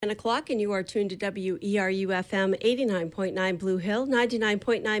10 o'clock, and you are tuned to WERU-FM 89.9 Blue Hill,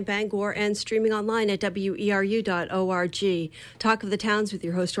 99.9 Bangor, and streaming online at weru.org. Talk of the Towns with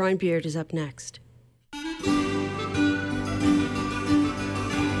your host, Ron Beard, is up next.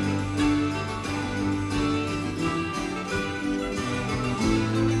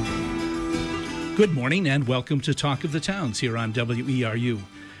 Good morning, and welcome to Talk of the Towns here on WERU.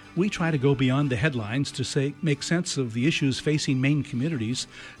 We try to go beyond the headlines to make sense of the issues facing Maine communities,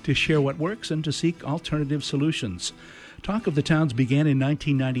 to share what works, and to seek alternative solutions. Talk of the Towns began in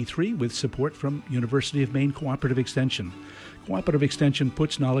 1993 with support from University of Maine Cooperative Extension. Cooperative Extension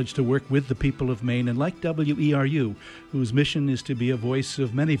puts knowledge to work with the people of Maine, and like WERU, whose mission is to be a voice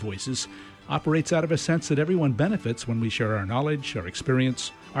of many voices, operates out of a sense that everyone benefits when we share our knowledge, our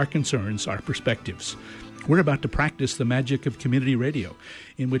experience, our concerns, our perspectives. We're about to practice the magic of community radio,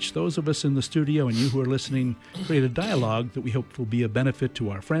 in which those of us in the studio and you who are listening create a dialogue that we hope will be a benefit to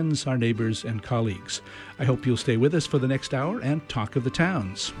our friends, our neighbors, and colleagues. I hope you'll stay with us for the next hour and Talk of the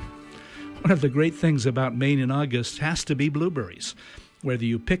Towns. One of the great things about Maine in August has to be blueberries. Whether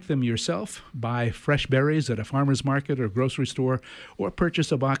you pick them yourself, buy fresh berries at a farmer's market or grocery store, or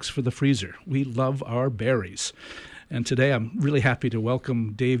purchase a box for the freezer, we love our berries. And today I'm really happy to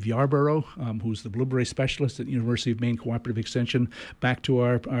welcome Dave Yarborough, who's the blueberry specialist at the University of Maine Cooperative Extension, back to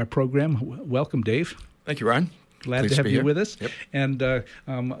our program. Welcome, Dave. Thank you, Ron. Glad to have you with us. Yep. And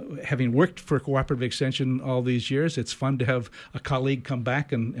having worked for Cooperative Extension all these years, it's fun to have a colleague come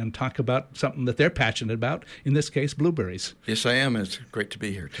back and talk about something that they're passionate about, in this case, blueberries. Yes, I am. It's great to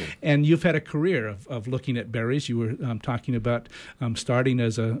be here, too. And you've had a career of looking at berries. You were talking about starting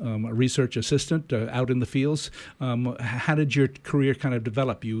as a research assistant out in the fields. How did your career kind of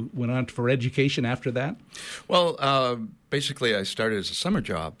develop? You went on for education after that? Well, basically, I started as a summer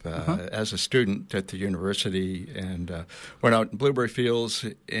job as a student at the university and went out in blueberry fields,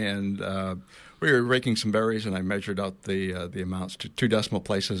 and we were raking some berries, and I measured out the amounts to 2 decimal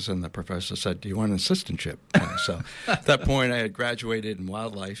places, and the professor said, "Do you want an assistantship?" So at that point, I had graduated in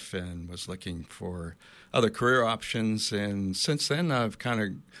wildlife and was looking for other career options, and since then, I've kind of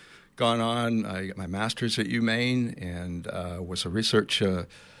gone on. I got my master's at UMaine and was a research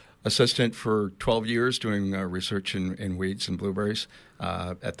assistant for 12 years doing research in weeds and blueberries.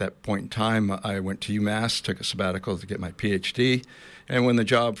 At that point in time, I went to UMass, took a sabbatical to get my PhD, and when the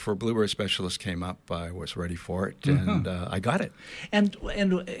job for blueberry specialist came up, I was ready for it, and I got it. And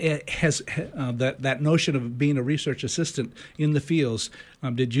has that notion of being a research assistant in the fields,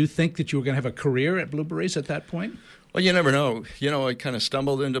 did you think that you were going to have a career at blueberries at that point? Well, you never know. I kind of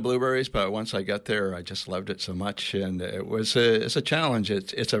stumbled into blueberries, but once I got there, I just loved it so much, and it's a challenge.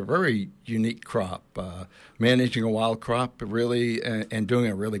 It's a very unique crop. Managing a wild crop, really, and doing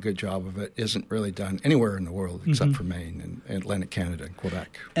a really good job of it isn't really done anywhere in the world except for Maine and Atlantic Canada and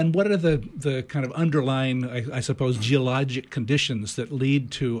Quebec. And what are the kind of underlying, I suppose, geologic conditions that lead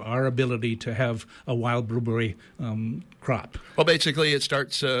to our ability to have a wild blueberry crop? Well, basically, it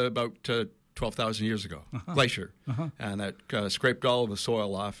starts about 12,000 years ago, glacier, and that scraped all of the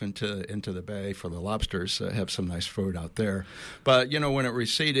soil off into the bay for the lobsters. Have some nice food out there, but when it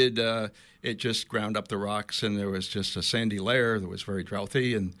receded, it just ground up the rocks, and there was just a sandy layer that was very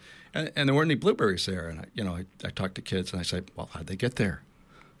drouthy, and there weren't any blueberries there. And I talked to kids, and I said, "Well, how'd they get there?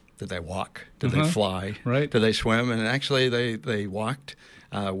 Did they walk? Did they fly? Right. Did they swim?" And actually, they walked.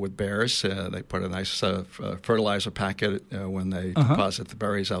 With bears, they put a nice fertilizer packet when they deposit the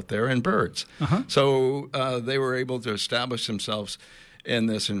berries out there, and birds. So they were able to establish themselves in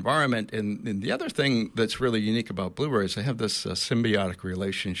this environment. And the other thing that's really unique about blueberries, they have this symbiotic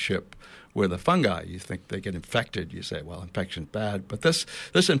relationship with a fungi. You think they get infected. You say, well, infection's bad. But this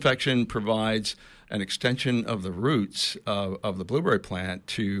infection provides an extension of the roots of the blueberry plant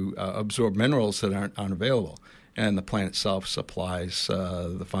to absorb minerals that aren't unavailable. And the plant itself supplies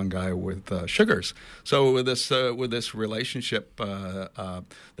the fungi with sugars. So with this relationship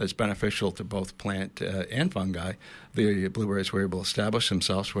that's beneficial to both plant and fungi, the blueberries were able to establish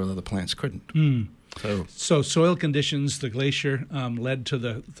themselves where other plants couldn't. So soil conditions, the glacier, led to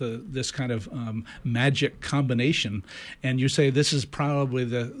this kind of magic combination, and you say this is probably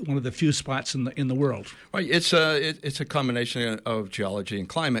one of the few spots in the world. Right, it's a combination of geology and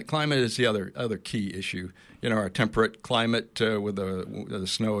climate. Climate is the other key issue. Our temperate climate with the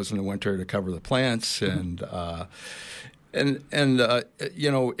snows in the winter to cover the plants, and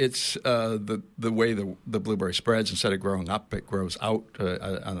it's the way the blueberry spreads. Instead of growing up, it grows out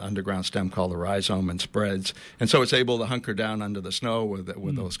an underground stem called the rhizome and spreads, and so it's able to hunker down under the snow with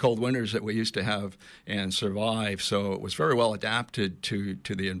those cold winters that we used to have and survive. So it was very well adapted to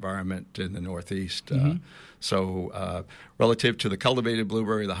the environment in the Northeast. So relative to the cultivated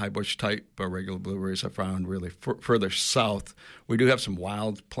blueberry, the high bush type regular blueberries are found really further south. We do have some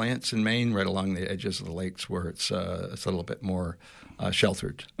wild plants in Maine right along the edges of the lakes where it's a little bit more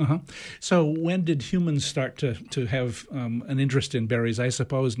sheltered. Uh-huh. So when did humans start to have an interest in berries? I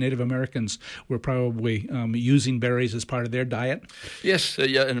suppose Native Americans were probably using berries as part of their diet? Yes.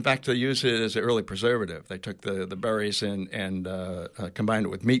 Yeah. In fact, they used it as an early preservative. They took the berries and combined it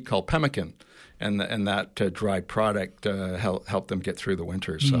with meat called pemmican. And that dried product helped them get through the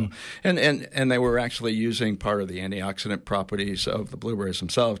winter. So, and they were actually using part of the antioxidant properties of the blueberries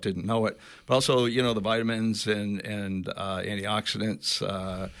themselves. Didn't know it, but also the vitamins and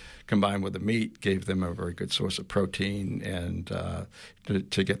antioxidants combined with the meat gave them a very good source of protein and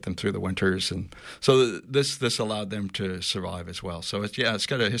to get them through the winters. And so this allowed them to survive as well. So it's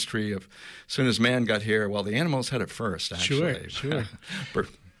got a history of as soon as man got here. Well, the animals had it first. Actually. Sure.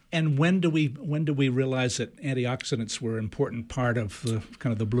 And when do we realize that antioxidants were an important part of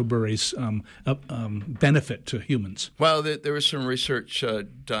the blueberries' benefit to humans? Well, there was some research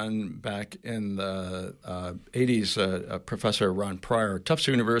done back in the 80s. Professor Ron Pryor at Tufts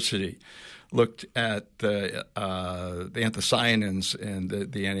University looked at the anthocyanins and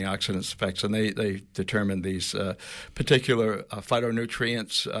the antioxidants effects, and they determined these particular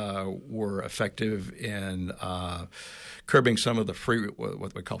phytonutrients were effective in curbing some of the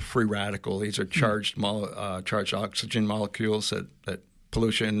what we call free radical. These are charged oxygen molecules that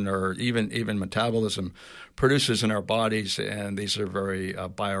pollution or even metabolism produces in our bodies, and these are very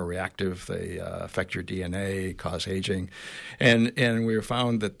bioreactive. They affect your DNA, cause aging, and we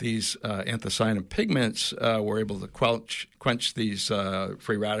found that these anthocyanin pigments were able to quench these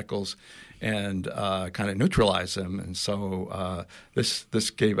free radicals and kind of neutralize them. And so this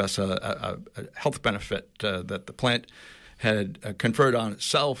gave us a health benefit that the plant had conferred on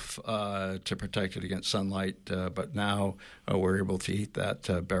itself to protect it against sunlight, but now we're able to eat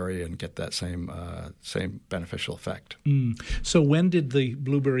that berry and get that same beneficial effect. So when did the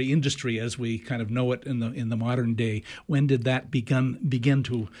blueberry industry, as we kind of know it in the modern day, when did that begin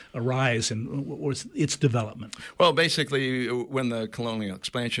to arise, and what was its development? Well, basically, when the colonial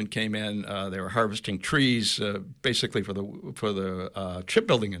expansion came in, they were harvesting trees basically for the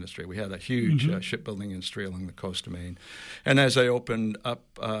shipbuilding industry. We had a huge shipbuilding industry along the coast of Maine. And as they opened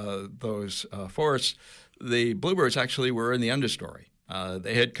up those forests, the bluebirds actually were in the understory.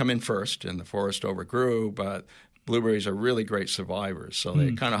 They had come in first, and the forest overgrew, but blueberries are really great survivors. So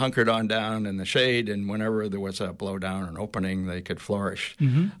they kind of hunkered on down in the shade, and whenever there was a blowdown or an opening, they could flourish,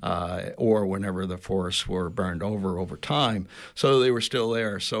 or whenever the forests were burned over time. So they were still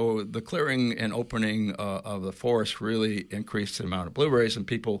there. So the clearing and opening of the forest really increased the amount of blueberries, and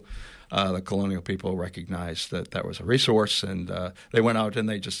the colonial people recognized that was a resource, and they went out and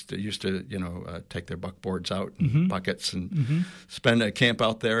they just used to, take their buckboards out in buckets and spend a camp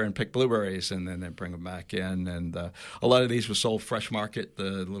out there and pick blueberries, and then they bring them back in. And a lot of these were sold fresh market,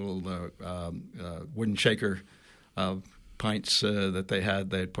 the little wooden shaker pints that they had.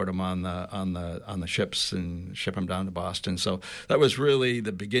 They'd put them on the ships and ship them down to Boston. So that was really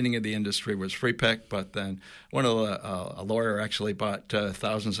the beginning of the industry, was free pick. But then a lawyer actually bought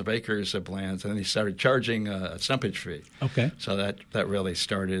thousands of acres of lands, and then he started charging a stumpage fee. Okay. So that really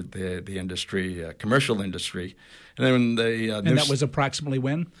started the industry, commercial industry. And then that was approximately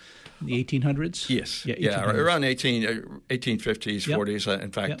when? The 1800s? Yes. Yeah, around 1850s, 40s.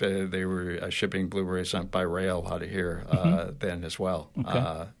 In fact, they were shipping blueberries by rail out of here then as well,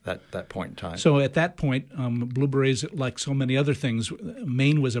 that point in time. So at that point, blueberries, like so many other things,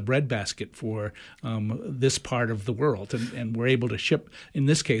 Maine was a breadbasket for this part of the world, and we're able to ship, in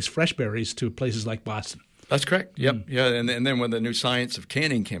this case, fresh berries to places like Boston. That's correct. Yep. Yeah, and then when the new science of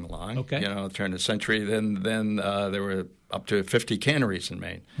canning came along, turn of the century, then there were up to 50 canneries in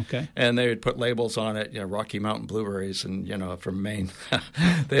Maine. Okay. And they would put labels on it, Rocky Mountain blueberries, and from Maine,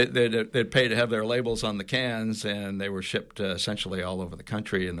 they'd pay to have their labels on the cans, and they were shipped essentially all over the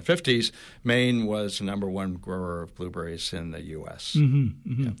country. In the 50s, Maine was the number one grower of blueberries in the U.S.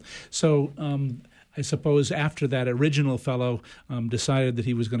 Yeah. So I suppose after that original fellow decided that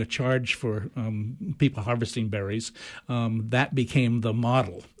he was going to charge for people harvesting berries, that became the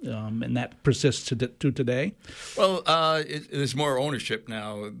model, and that persists to today? Well, there's more ownership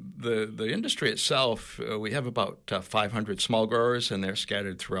now. The industry itself, we have about 500 small growers, and they're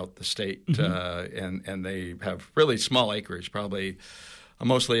scattered throughout the state, and they have really small acreage, probably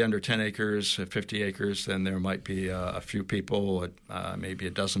mostly under 10 acres, 50 acres. Then there might be a few people, maybe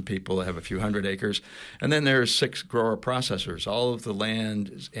a dozen people that have a few hundred acres. And then there's 6 grower processors. All of the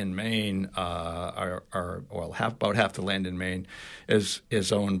land in Maine about half the land in Maine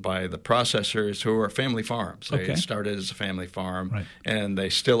is owned by the processors, who are family farms. They started as a family farm, right, and they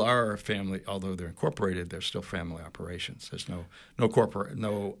still are family. Although they're incorporated, they're still family operations. There's no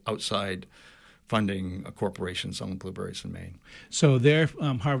outside funding corporations own blueberries in Maine. So they're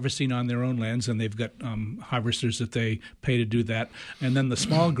harvesting on their own lands, and they've got harvesters that they pay to do that. And then the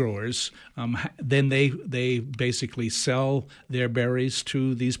small growers, then they basically sell their berries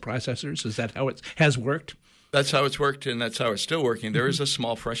to these processors. Is that how it has worked? That's how it's worked, and that's how it's still working. There is a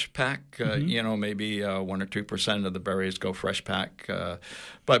small fresh pack, maybe 1 or 2% of the berries go fresh pack.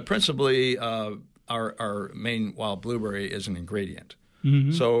 But principally, our Maine wild blueberry is an ingredient.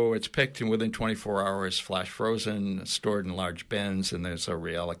 Mm-hmm. So it's picked and within 24 hours, flash frozen, stored in large bins, and then it's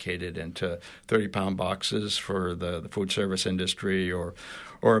reallocated into 30-pound boxes for the food service industry, or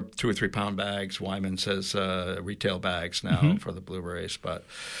 2 or 3 pound bags. Wyman says retail bags now for the blueberries. But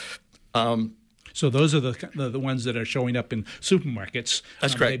so those are the ones that are showing up in supermarkets.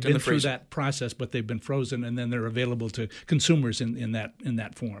 That's correct. They've been through that process, but they've been frozen, and then they're available to consumers in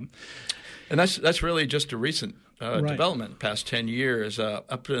that form. And that's really just a recent right, development, past 10 years.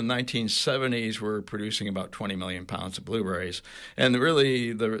 Up to the 1970s, we're producing about 20 million pounds of blueberries. And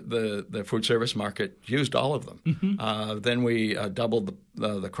really, the food service market used all of them. Mm-hmm. Then we doubled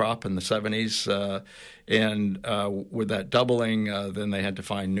the crop in the 70s. And with that doubling, then they had to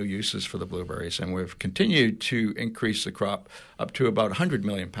find new uses for the blueberries. And we've continued to increase the crop up to about 100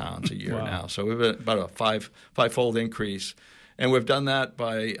 million pounds a year wow, now. So we've about a five-fold increase. And we've done that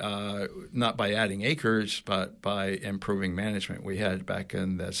by not by adding acres, but by improving management. We had back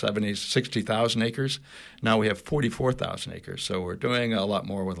in the 70s 60,000 acres. Now we have 44,000 acres. So we're doing a lot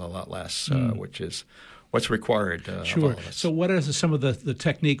more with a lot less, which is what's required sure. of all of us. So what are some of the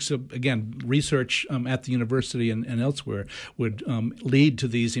techniques of, again, research at the university and elsewhere would lead to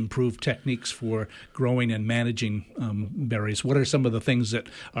these improved techniques for growing and managing berries? What are some of the things that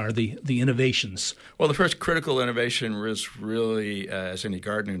are the innovations? Well, the first critical innovation was really, as any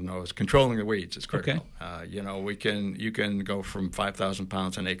gardener knows, controlling the weeds is critical. Okay. You can go from 5,000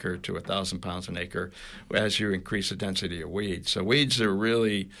 pounds an acre to 1,000 pounds an acre as you increase the density of weeds. So weeds are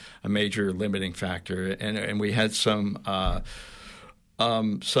really a major limiting factor. And we had some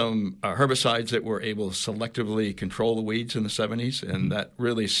herbicides that were able to selectively control the weeds in the 70s, and that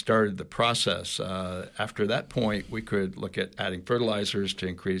really started the process. After that point, we could look at adding fertilizers to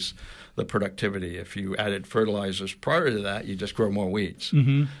increase the productivity. If you added fertilizers prior to that, you just grow more weeds.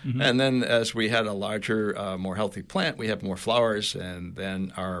 Mm-hmm, mm-hmm. And then as we had a larger, more healthy plant, we have more flowers, and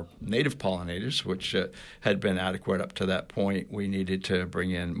then our native pollinators, which had been adequate up to that point, we needed to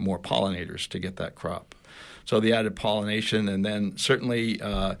bring in more pollinators to get that crop. So the added pollination, and then certainly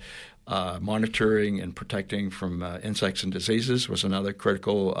monitoring and protecting from insects and diseases was another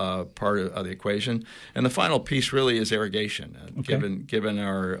critical part of the equation. And the final piece really is irrigation. Okay. Given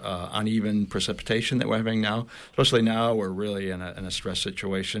our uneven precipitation that we're having now, especially now we're really in a stress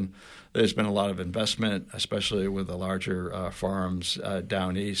situation. There's been a lot of investment, especially with the larger farms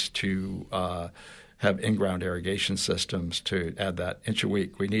down east, to have in-ground irrigation systems to add that inch a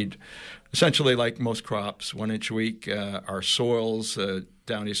week. We need, essentially like most crops, 1 inch a week. Our soils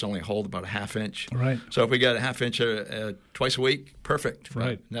down east only hold about a half inch. Right. So if we get a half inch twice a week, perfect.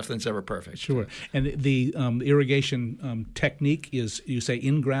 Right. Nothing's ever perfect. Sure. And the irrigation technique is, you say,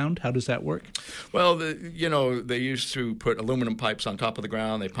 in-ground. How does that work? Well, they used to put aluminum pipes on top of the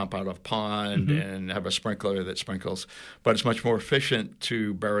ground. They pump out of a pond and have a sprinkler that sprinkles. But it's much more efficient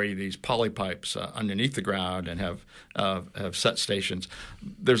to bury these poly pipes underneath the ground and have set stations.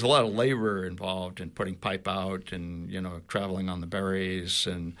 There's a lot of labor involved in putting pipe out and traveling on the berries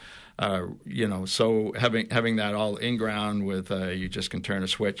and so having that all in ground with you just can turn a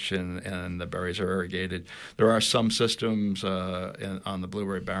switch and the berries are irrigated. There are some systems on the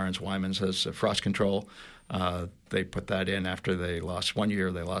blueberry barrens. Wyman's has frost control. They put that in after they lost 1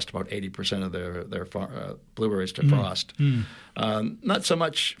 year. They lost about 80% of their blueberries to frost. Not so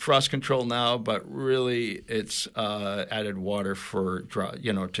much frost control now, but really it's added water for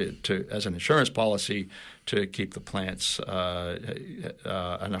to as an insurance policy to keep the plants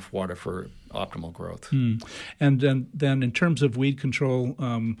enough water for optimal growth. And then in terms of weed control,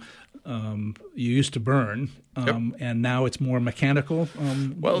 you used to burn, and now it's more mechanical.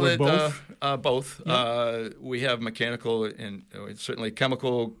 Both. Both. Yep. We have mechanical and certainly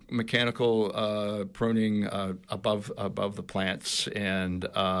chemical, mechanical pruning above the plants, and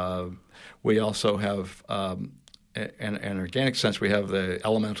we also have an organic sense, we have the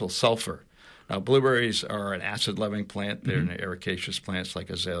elemental sulfur. Now, blueberries are an acid-loving plant. They're ericaceous plants like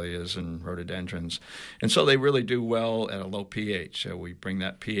azaleas and rhododendrons. And so they really do well at a low pH. So we bring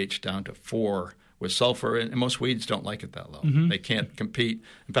that pH down to 4 with sulfur, and most weeds don't like it that low. They can't compete.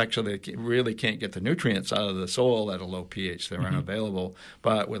 In fact, so they really can't get the nutrients out of the soil at a low pH. They're unavailable.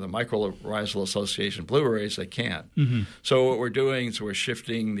 But with a mycorrhizal association blueberries, they can. So what we're doing is we're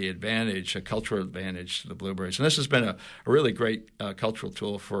shifting the advantage, a cultural advantage to the blueberries. And this has been a really great cultural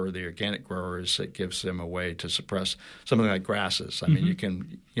tool for the organic growers. It gives them a way to suppress something like grasses. I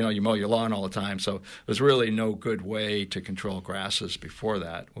mean, you mow your lawn all the time, so there's really no good way to control grasses before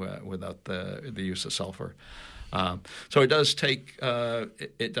that without the use of sulfur. So it does take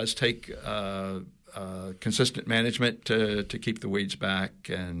consistent management to keep the weeds back,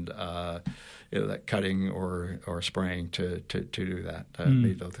 and that cutting or spraying to do that,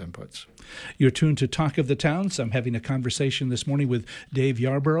 meet those inputs. You're tuned to Talk of the Towns. I'm having a conversation this morning with Dave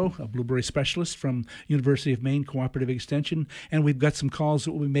Yarborough, a blueberry specialist from University of Maine Cooperative Extension, and we've got some calls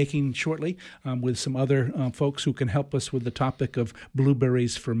that we'll be making shortly with some other folks who can help us with the topic of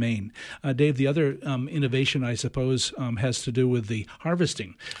blueberries for Maine. Dave, the other innovation, I suppose, has to do with the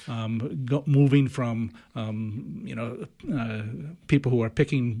harvesting, moving from people who are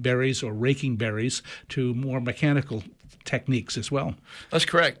picking berries or raking berries to more mechanical techniques as well. That's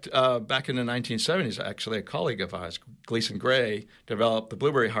correct. Back in the 1970s, actually, a colleague of ours, Gleason Gray, developed the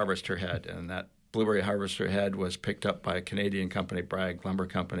blueberry harvester head, and that blueberry harvester head was picked up by a Canadian company, Bragg Lumber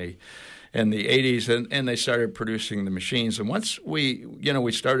Company, in the 80s, and they started producing the machines. And once we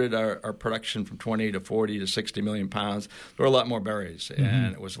started our production from 20 to 40 to 60 million pounds, there were a lot more berries,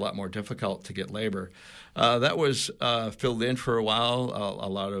 and it was a lot more difficult to get labor. That was filled in for a while. A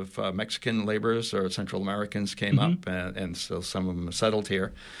lot of Mexican laborers or Central Americans came up, and so some of them settled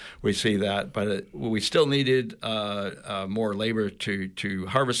here. We see that, but we still needed more labor to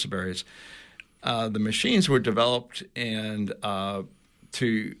harvest the berries. The machines were developed,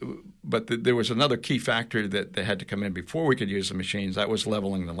 but there was another key factor that they had to come in before we could use the machines. That was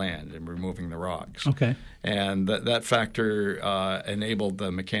leveling the land and removing the rocks. Okay. And that factor enabled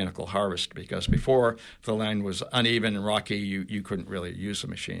the mechanical harvest, because before, if the land was uneven and rocky, you couldn't really use the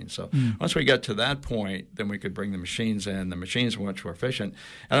machine. So once we got to that point, then we could bring the machines in. The machines were much more efficient.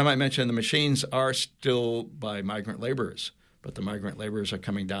 And I might mention the machines are still by migrant laborers. But the migrant laborers are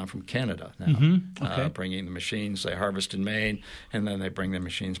coming down from Canada now, bringing the machines. They harvest in Maine, and then they bring the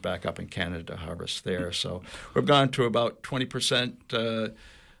machines back up in Canada to harvest there. So we've gone to about 20%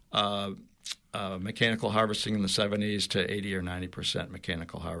 mechanical harvesting in the 70s to 80 or 90%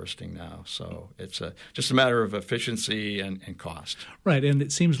 mechanical harvesting now. So it's just a matter of efficiency and cost. Right, and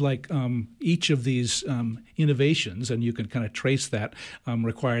it seems like each of these innovations, and you can kind of trace that,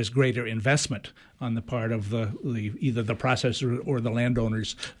 requires greater investment on the part of either the processor or the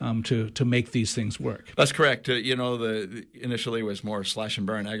landowners to make these things work. That's correct. Initially it was more slash and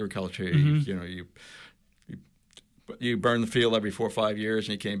burn agriculture. You burn the field every 4 or 5 years,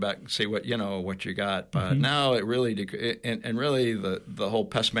 and you came back and see what you got. But now it really really the whole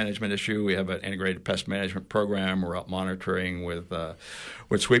pest management issue. We have an integrated pest management program. We're out monitoring with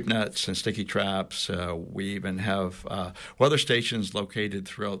sweep nets and sticky traps. We even have weather stations located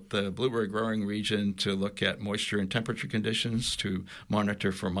throughout the blueberry growing region to look at moisture and temperature conditions to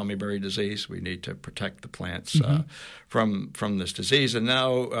monitor for mummyberry disease. We need to protect the plants from this disease. And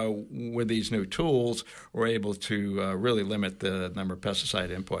now with these new tools, we're able to really limit the number of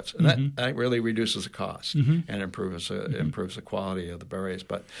pesticide inputs, and that really reduces the cost and improves the quality of the berries.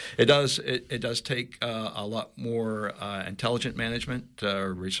 But it does take a lot more intelligent management,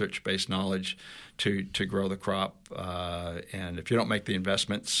 research-based knowledge to grow the crop. And if you don't make the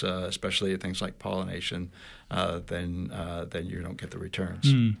investments, especially things like pollination, then you don't get the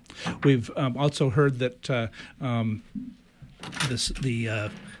returns. We've also heard that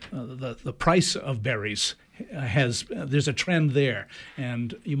the price of berries there's a trend there,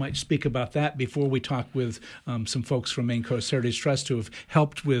 and you might speak about that before we talk with some folks from Maine Coast Heritage Trust who have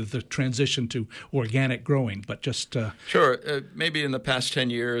helped with the transition to organic growing. But just sure, maybe in the past 10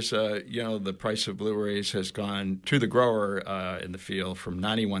 years, the price of blueberries has gone to the grower in the field from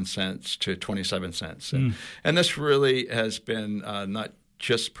 91 cents to 27 cents, and this really has been not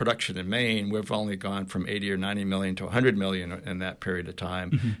just production in Maine. We've only gone from 80 or 90 million to 100 million in that period of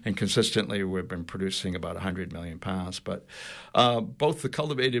time, and consistently we've been producing about 100 million pounds. But both the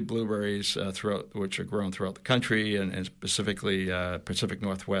cultivated blueberries, which are grown throughout the country, and specifically Pacific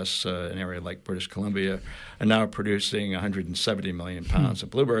Northwest, an area like British Columbia, are now producing 170 million pounds of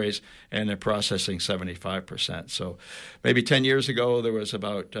blueberries, and they're processing 75%. So maybe 10 years ago there was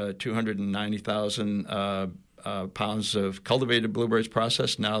about 290,000 pounds of cultivated blueberries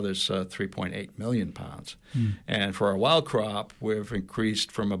processed. Now there's 3.8 million pounds. And for our wild crop, we've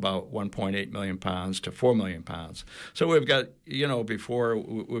increased from about 1.8 million pounds to 4 million pounds. So we've got, before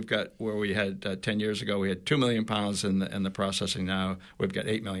we've got where we had 10 years ago, we had 2 million pounds in the processing. Now we've got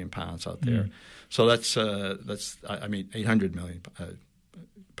 8 million pounds out there. So that's 800 million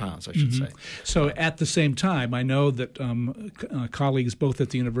pounds, I should say. So at the same time, I know that colleagues both at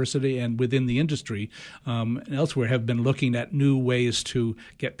the university and within the industry and elsewhere have been looking at new ways to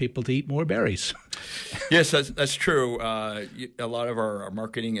get people to eat more berries. Yes, that's true. A lot of our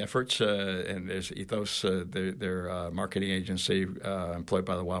marketing efforts, and there's Ethos, their marketing agency employed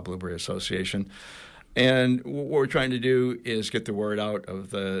by the Wild Blueberry Association. And what we're trying to do is get the word out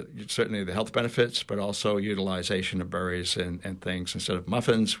of certainly the health benefits, but also utilization of berries and things instead of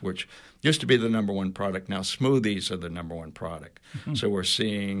muffins, which used to be the number one product. Now smoothies are the number one product. So we're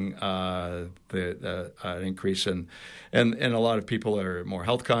seeing an increase in, and a lot of people are more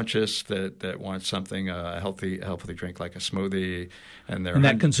health conscious that want something a healthy drink like a smoothie, and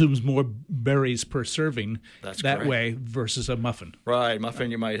that consumes more berries per serving. That's that correct. way versus a muffin. Right,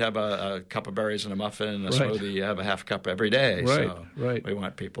 muffin you might have a cup of berries in a muffin. A smoothie, you have a half cup every day. Right, so right. We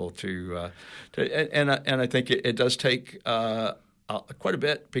want people to and I think it does take quite a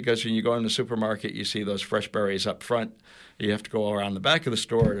bit, because when you go in the supermarket, you see those fresh berries up front. You have to go around the back of the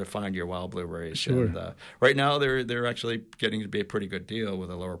store to find your wild blueberries. Sure. And, right now, they're actually getting to be a pretty good deal with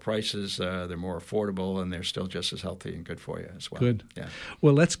the lower prices. They're more affordable, and they're still just as healthy and good for you as well. Good. Yeah.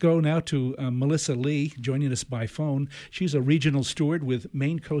 Well, let's go now to Melissa Lee, joining us by phone. She's a regional steward with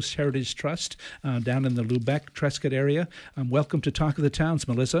Maine Coast Heritage Trust down in the Lubec, Trescott area. Welcome to Talk of the Towns,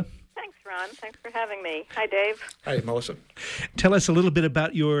 Melissa. Ron. Thanks for having me. Hi, Dave. Hi, Melissa. Tell us a little bit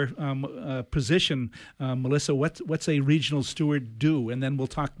about your position, Melissa. What's a regional steward do? And then we'll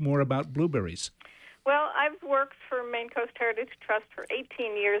talk more about blueberries. Well, I've worked for Maine Coast Heritage Trust for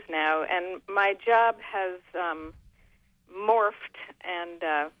 18 years now, and my job has morphed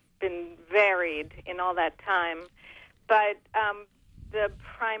and been varied in all that time. But the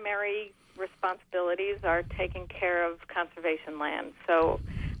primary responsibilities are taking care of conservation land. So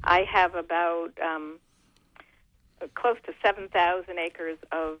I have about close to 7,000 acres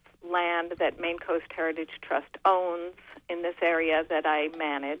of land that Maine Coast Heritage Trust owns in this area that I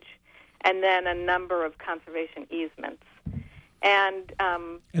manage, and then a number of conservation easements. And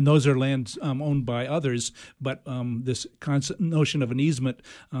those are lands owned by others, but this notion of an easement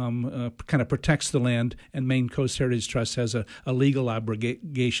kind of protects the land, and Maine Coast Heritage Trust has a legal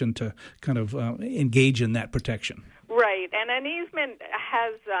obligation to kind of engage in that protection. Right, and an easement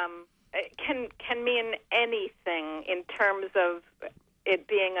has can mean anything in terms of it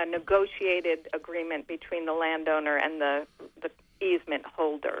being a negotiated agreement between the landowner and the easement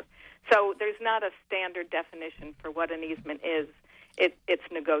holder. So there's not a standard definition for what an easement is. It's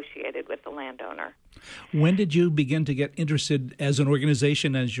negotiated with the landowner. When did you begin to get interested as an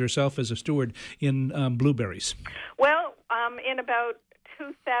organization, as yourself as a steward, in blueberries? Well, in about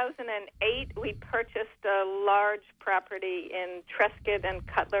 2008, we purchased a large property in Trescott and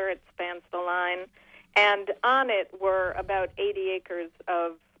Cutler. It spans the line. And on it were about 80 acres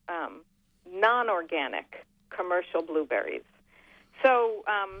of non-organic commercial blueberries. So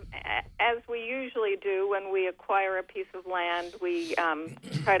as we usually do when we acquire a piece of land, we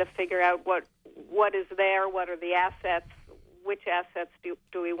try to figure out what is there, what are the assets, which assets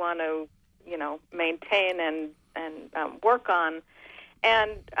do we want to maintain and work on.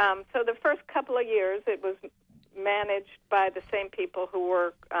 And so the first couple of years, it was managed by the same people who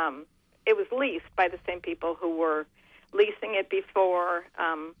were, it was leased by the same people who were leasing it before.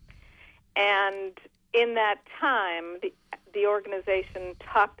 And in that time, the organization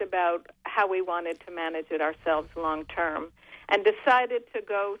talked about how we wanted to manage it ourselves long term and decided to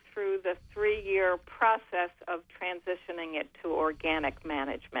go through the 3-year process of transitioning it to organic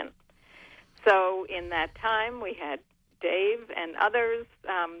management. So in that time, we had Dave and others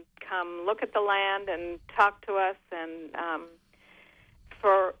come look at the land and talk to us, and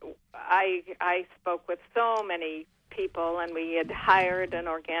I spoke with so many people, and we had hired an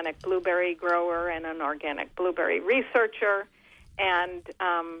organic blueberry grower and an organic blueberry researcher, and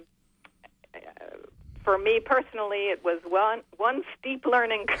for me personally, it was one steep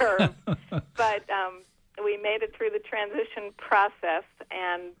learning curve, but we made it through the transition process,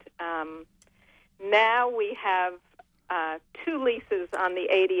 and now we have 2 leases on the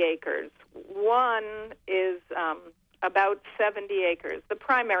 80 acres. One is about 70 acres. The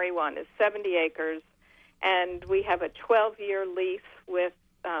primary one is 70 acres, and we have a 12-year lease with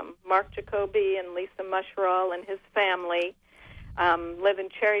Mark Jacoby and Lisa Musherall and his family. live in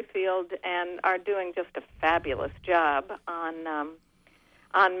Cherryfield and are doing just a fabulous job on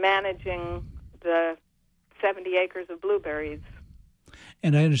managing the 70 acres of blueberries.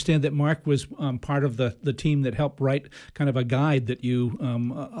 And I understand that Mark was part of the team that helped write kind of a guide that you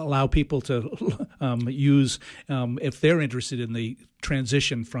allow people to use if they're interested in the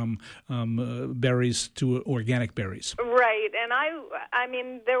transition from berries to organic berries. Right, and I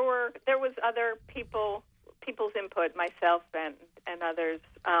mean there was other people's input, myself and others,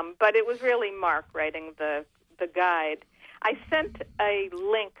 but it was really Mark writing the guide. I sent a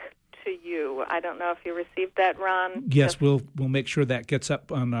link to you. I don't know if you received that, Ron. Yes, we'll make sure that gets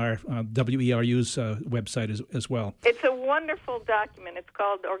up on our WERU's website as well. It's a wonderful document. It's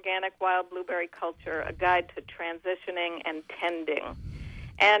called Organic Wild Blueberry Culture, a guide to transitioning and tending.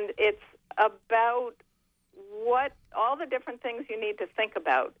 And it's about what all the different things you need to think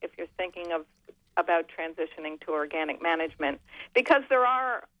about if you're thinking about transitioning to organic management, because there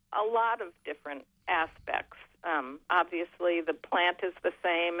are a lot of different aspects. Obviously, the plant is the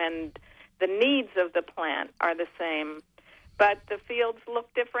same, and the needs of the plant are the same, but the fields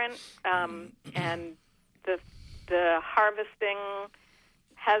look different, and the harvesting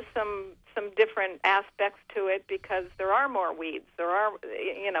has some different aspects to it because there are more weeds. There are,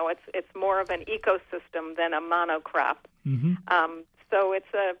 it's more of an ecosystem than a monocrop. Mm-hmm. So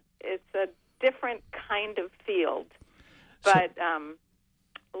it's a different kind of field. But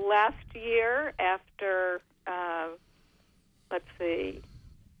last year, after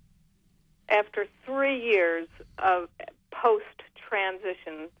after 3 years of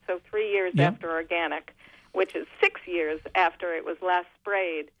post-transition, so 3 years after organic, which is 6 years after it was last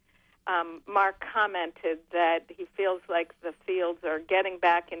sprayed, Mark commented that he feels like the fields are getting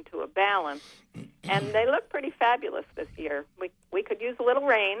back into a balance, and they look pretty fabulous this year. We could use a little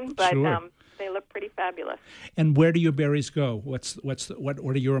rain, but sure. They look pretty fabulous. And where do your berries go? What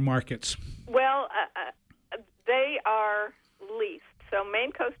are your markets? Well, they are leased. So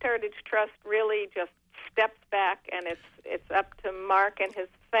Maine Coast Heritage Trust really just steps back, and it's up to Mark and his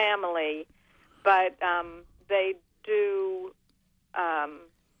family. But they do,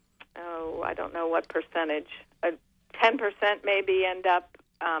 I don't know what percentage, 10% maybe end up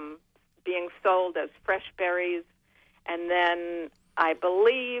being sold as fresh berries, and then I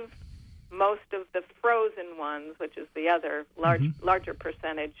believe most of the frozen ones, which is the other larger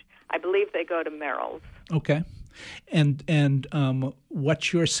percentage, I believe they go to Merrill's. Okay. And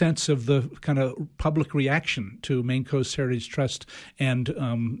what's your sense of the kind of public reaction to Maine Coast Heritage Trust and,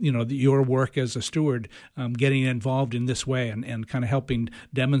 your work as a steward getting involved in this way and kind of helping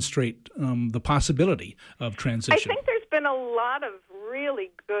demonstrate the possibility of transition? I think there's been a lot of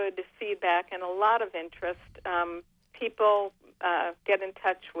really good feedback and a lot of interest. People get in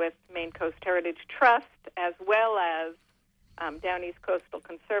touch with Maine Coast Heritage Trust as well as Down East Coastal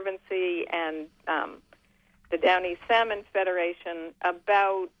Conservancy and the Down East Salmon Federation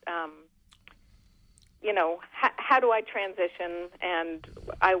about, how do I transition, and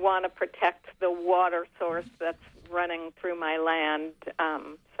I want to protect the water source that's running through my land,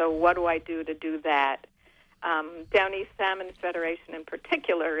 so what do I do to do that? Down East Salmon Federation in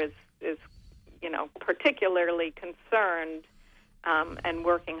particular is particularly concerned and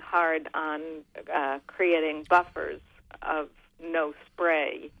working hard on creating buffers of no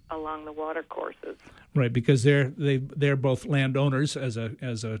spray along the water courses. Right, because they're both landowners as a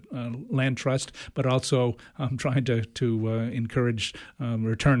land trust, but also trying to encourage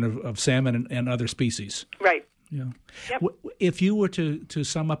return of salmon and other species. Right. Yeah. Yep. If you were to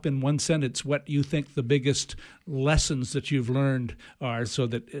sum up in one sentence what you think the biggest lessons that you've learned are, so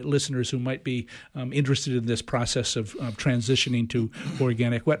that listeners who might be interested in this process of transitioning to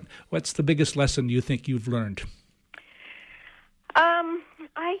organic, what's the biggest lesson you think you've learned?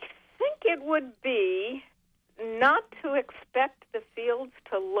 I think it would be not to expect the fields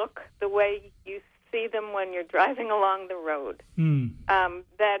to look the way you see them when you're driving along the road.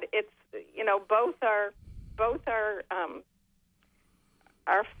 That it's both are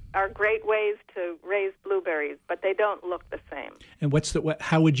great ways to raise blueberries, but they don't look the same. And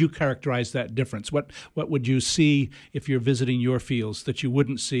how would you characterize that difference? What would you see if you're visiting your fields that you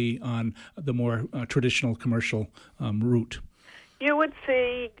wouldn't see on the more traditional commercial route? You would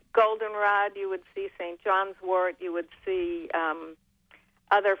see goldenrod, you would see St. John's wort, you would see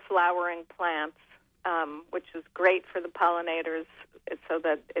other flowering plants, which is great for the pollinators, so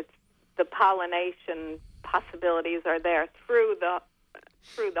that the pollination possibilities are there through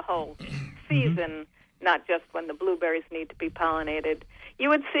the whole season, not just when the blueberries need to be pollinated. You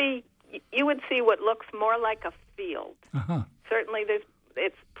would see what looks more like a field. Uh-huh. Certainly,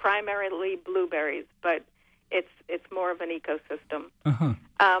 it's primarily blueberries, but it's more of an ecosystem. Uh-huh.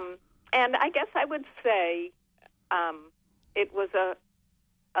 And I guess I would say it was a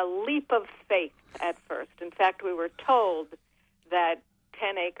leap of faith at first. In fact, we were told that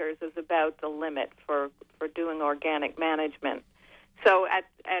 10 acres is about the limit for doing organic management. So at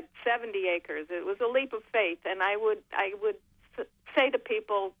 70 acres, it was a leap of faith, and I would say to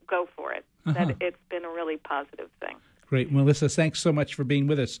people, go for it. That it's been a really positive thing. Great. Melissa, thanks so much for being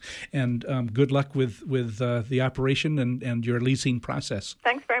with us, and good luck with the operation and your leasing process.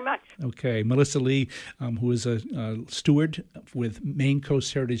 Thanks very much. Okay. Melissa Lee, who is a steward with Maine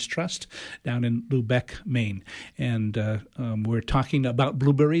Coast Heritage Trust down in Lubec, Maine. And we're talking about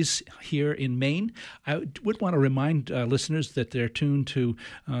blueberries here in Maine. I would want to remind listeners that they're tuned to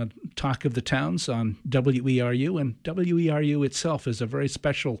Talk of the Towns on WERU, and WERU itself is a very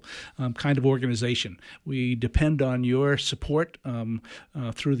special kind of organization. We depend on your support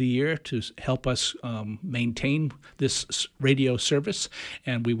through the year to help us maintain this radio service,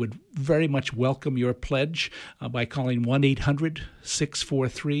 and we would very much welcome your pledge by calling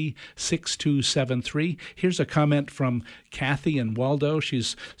 1-800-643-6273. Here's a comment from Kathy in Waldo.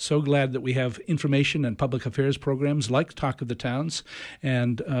 She's so glad that we have information and public affairs programs like Talk of the Towns,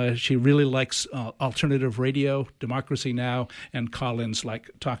 and she really likes alternative radio, Democracy Now!, and call-ins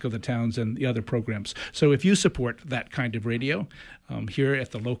like Talk of the Towns and the other programs. So if you support that kind of radio here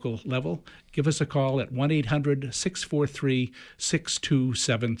at the local level, give us a call at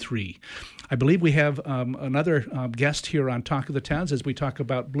 1-800-643-6273. I believe we have another guest here on Talk of the Towns as we talk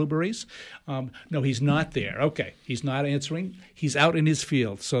about blueberries. No, he's not there. Okay, he's not answering. He's out in his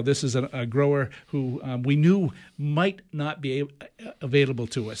field. So this is a grower who we knew might not be available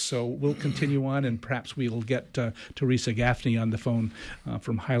to us. So we'll continue on, and perhaps we'll get Teresa Gaffney on the phone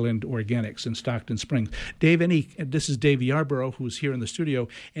from Highland Organics in Stockton Springs. Dave, this is Dave Yarborough, who's here in the studio.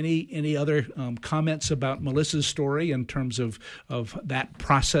 Any other comments about Melissa's story in terms of that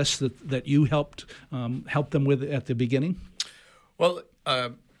process that you helped them with at the beginning? Well,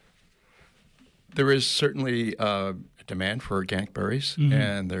 there is certainly a demand for organic berries,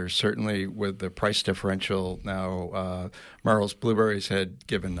 and there's certainly, with the price differential now, Marl's Blueberries had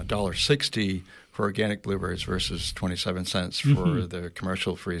given $1.60 for organic blueberries versus 27 cents for the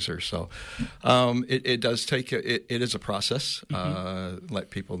commercial freezer. So it does take it is a process.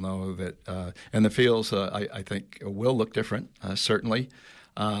 Let people know that, and the fields I think will look different, certainly.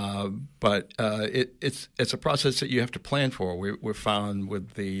 But it's a process that you have to plan for. We've found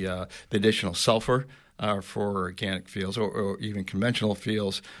with the additional sulfur for organic fields or even conventional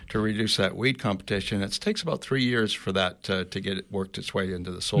fields to reduce that weed competition, it takes about 3 years for that to get it worked its way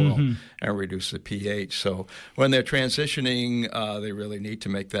into the soil and reduce the pH. So when they're transitioning, they really need to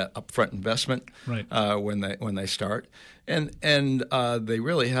make that upfront investment when they start, and they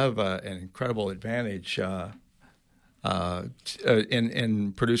really have an incredible advantage.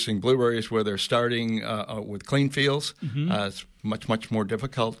 In producing blueberries where they're starting with clean fields. It's much more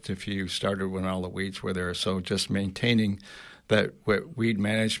difficult if you started with all the weeds where there. So just maintaining that weed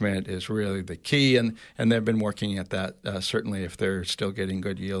management is really the key, and they've been working at that. Certainly, if they're still getting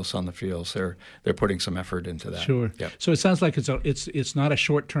good yields on the fields, they're putting some effort into that. Sure. Yep. So it sounds like it's not a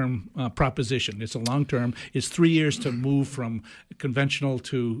short-term proposition. It's a long-term. It's 3 years to move from conventional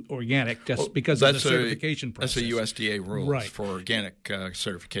to organic, just because of the certification process. That's a USDA rules for organic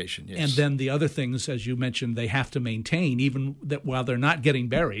certification. Yes. And then the other things, as you mentioned, they have to maintain, even that while they're not getting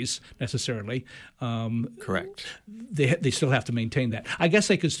berries necessarily. Correct. They still have to maintain that. I guess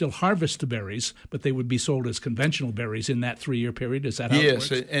they could still harvest the berries, but they would be sold as conventional berries in that 3-year period. Is that how it works?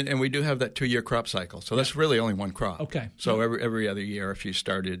 Yes, and we do have that 2-year crop cycle. So that's really only one crop. Okay. So every other year, if you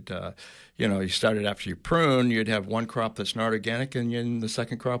started, you started after you prune, you'd have one crop that's not organic, and then the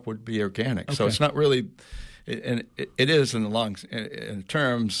second crop would be organic. Okay. So it's not really, and it is in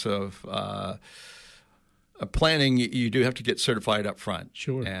terms of planning. You do have to get certified up front.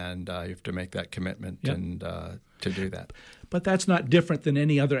 Sure. And you have to make that commitment and to do that. But that's not different than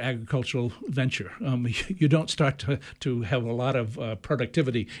any other agricultural venture. You don't start to have a lot of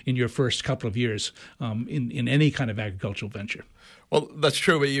productivity in your first couple of years in any kind of agricultural venture. Well, that's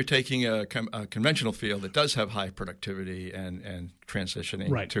true, but you're taking a conventional field that does have high productivity and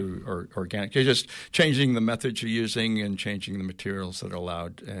transitioning to organic. You're just changing the methods you're using and changing the materials that are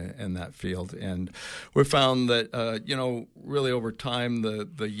allowed in that field. And we found that, really over time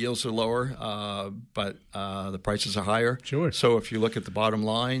the yields are lower, but the prices are higher. Sure. So if you look at the bottom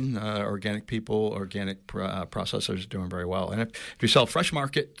line, organic processors are doing very well. And if you sell fresh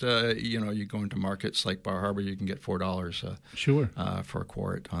market, you go into markets like Bar Harbor, you can get $4 for a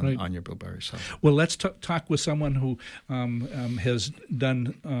quart on your blueberries. So. Well, let's talk with someone who has has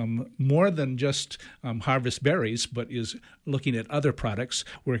done more than just harvest berries, but is looking at other products.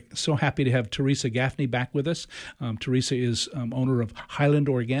 We're so happy to have Teresa Gaffney back with us. Teresa is owner of Highland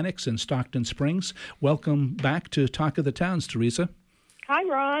Organics in Stockton Springs. Welcome back to Talk of the Towns, Teresa. Hi,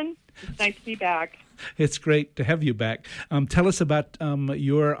 Ron. It's nice to be back. It's great to have you back. Tell us about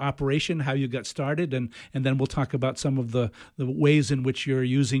your operation, how you got started, and then we'll talk about some of the ways in which you're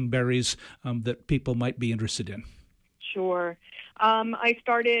using berries that people might be interested in. Sure. I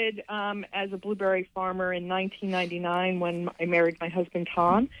started as a blueberry farmer in 1999 when I married my husband,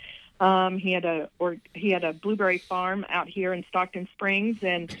 Tom. He had a blueberry farm out here in Stockton Springs,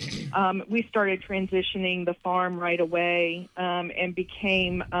 and we started transitioning the farm right away and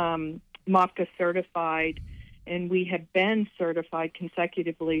became MOFGA certified, and we have been certified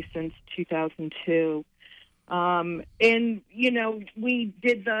consecutively since 2002. And, we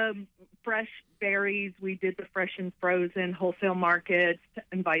did the fresh berries, we did the fresh and frozen wholesale markets,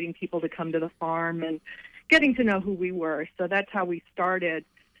 inviting people to come to the farm and getting to know who we were. So that's how we started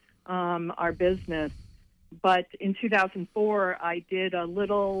our business. But in 2004, I did a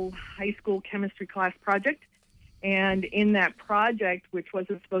little high school chemistry class project. And in that project, which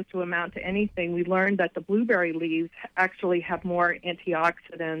wasn't supposed to amount to anything, we learned that the blueberry leaves actually have more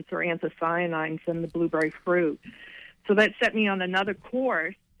antioxidants or anthocyanins than the blueberry fruit. So that set me on another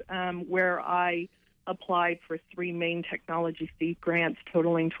course where I applied for 3 main technology seed grants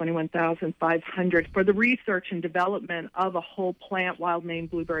totaling $21,500 for the research and development of a whole plant wild Maine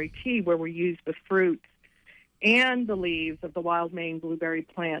blueberry tea, where we use the fruits and the leaves of the wild Maine blueberry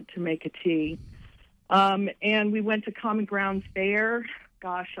plant to make a tea. And we went to Common Grounds Fair,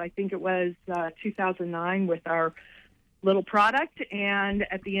 I think it was 2009, with our little product. And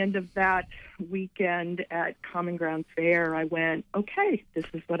at the end of that weekend at Common Grounds Fair, I went, okay, this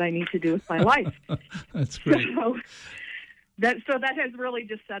is what I need to do with my life. That's great. So that has really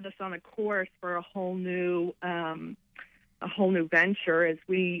just set us on a course for a whole new venture as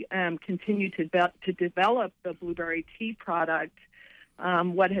we continue to develop the blueberry tea product.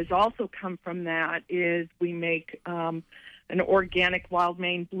 What has also come from that is we make an organic wild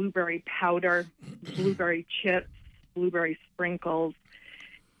Maine blueberry powder, blueberry chips, blueberry sprinkles,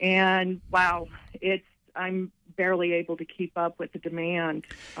 and wow, I'm barely able to keep up with the demand.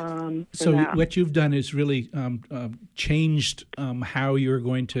 So what you've done is really changed how you're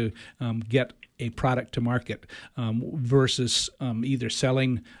going to get a product to market versus either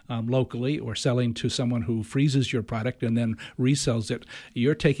selling locally or selling to someone who freezes your product and then resells it.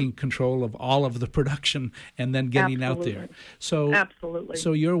 You're taking control of all of the production and then getting Absolutely. out there. So Absolutely.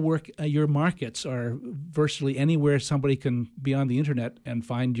 So your markets are virtually anywhere somebody can be on the internet and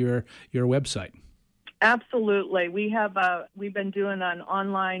find your website. Absolutely. We've been doing an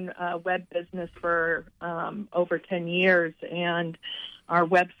online web business for over 10 years, and our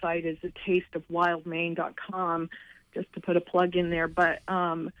website is atasteofwildmaine.com, just to put a plug in there. But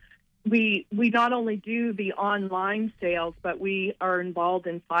we not only do the online sales, but we are involved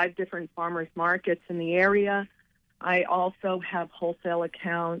in 5 different farmers markets in the area. I also have wholesale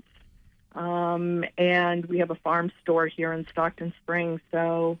accounts, and we have a farm store here in Stockton Springs.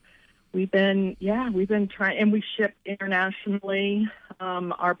 So we've been trying, and we ship internationally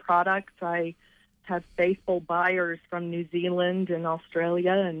our products. I have faithful buyers from New Zealand and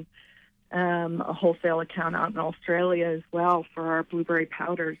Australia, and a wholesale account out in Australia as well for our blueberry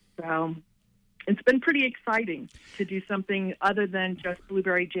powders. So it's been pretty exciting to do something other than just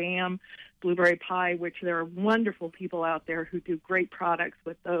blueberry jam, blueberry pie, which there are wonderful people out there who do great products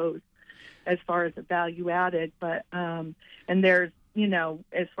with those as far as the value added. But and there's,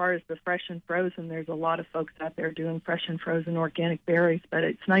 as far as the fresh and frozen, there's a lot of folks out there doing fresh and frozen organic berries, but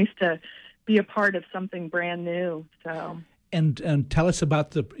it's nice to be a part of something brand new. So. And tell us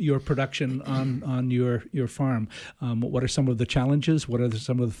about your production on your farm. What are some of the challenges? What are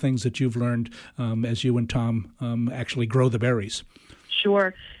some of the things that you've learned as you and Tom actually grow the berries?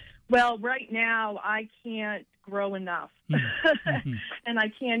 Sure. Well, right now I can't grow enough, mm-hmm. and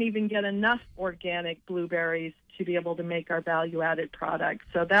I can't even get enough organic blueberries to be able to make our value-added products.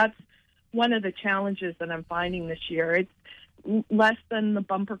 So that's one of the challenges that I'm finding this year. It's less than the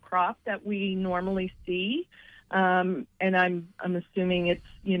bumper crop that we normally see. And I'm assuming it's,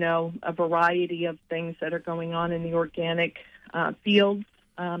 a variety of things that are going on in the organic fields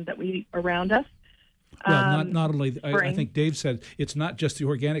that we around us. Well, not only, I think Dave said it's not just the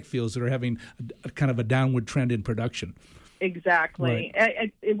organic fields that are having a kind of a downward trend in production. Exactly.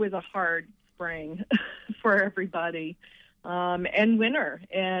 Right. It was a hard spring for everybody. And winter.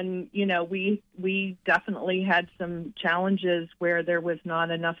 And, we definitely had some challenges where there was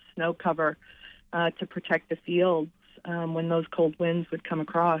not enough snow cover to protect the fields. when those cold winds would come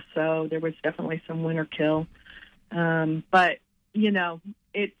across. So there was definitely some winter kill. But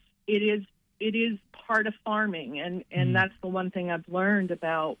it is part of farming, and that's the one thing I've learned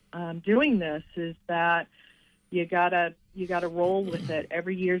about doing this is that you gotta roll with it.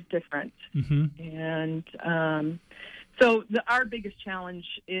 Every year's different, and so our biggest challenge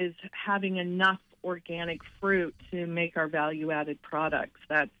is having enough organic fruit to make our value-added products.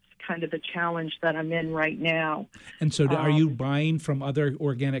 That's kind of the challenge that I'm in right now. And so are you buying from other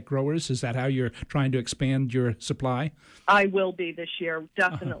organic growers? Is that how you're trying to expand your supply? I will be this year,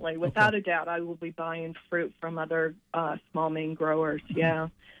 definitely. Without a doubt, I will be buying fruit from other small Maine growers, yeah.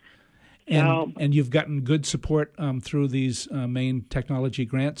 And you've gotten good support through these Maine technology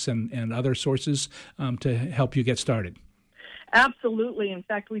grants and other sources to help you get started. Absolutely. In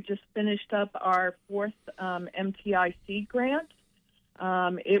fact, we just finished up our fourth MTIC grant.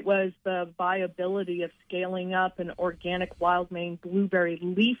 It was the viability of scaling up an organic wild Maine blueberry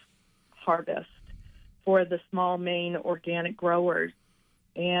leaf harvest for the small Maine organic growers.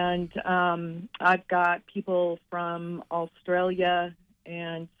 And I've got people from Australia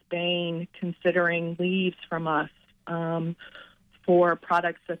and Spain considering leaves from us for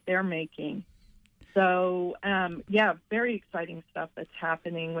products that they're making. So, very exciting stuff that's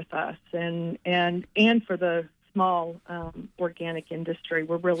happening with us, and for the small organic industry.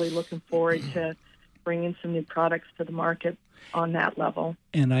 We're really looking forward to bringing some new products to the market on that level.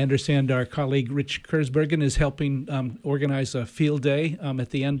 And I understand our colleague Rich Kersbergen is helping organize a field day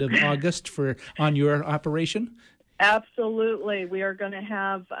at the end of August on your operation. Absolutely. We are going to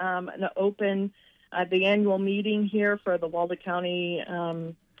have the annual meeting here for the Waldo County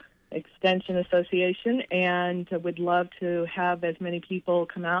Extension Association, and would love to have as many people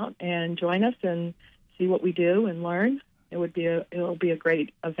come out and join us and see what we do and learn. It'll be a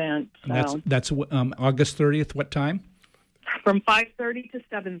great event. So. That's August 30th. What time? From 5:30 to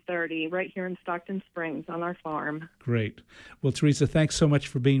 7:30, right here in Stockton Springs on our farm. Great. Well, Teresa, thanks so much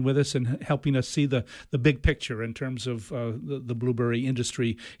for being with us and helping us see the big picture in terms of the blueberry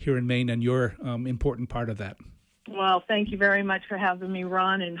industry here in Maine and your important part of that. Well, thank you very much for having me,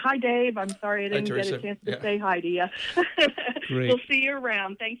 Ron. And hi, Dave. I'm sorry I didn't get a chance to say hi to you. Great. We'll see you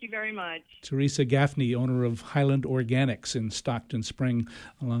around. Thank you very much. Teresa Gaffney, owner of Highland Organics in Stockton Spring,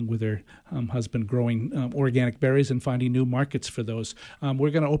 along with her husband, growing organic berries and finding new markets for those.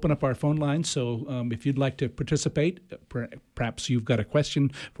 We're going to open up our phone lines, so if you'd like to participate, perhaps you've got a question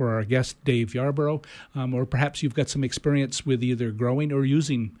for our guest, Dave Yarborough, or perhaps you've got some experience with either growing or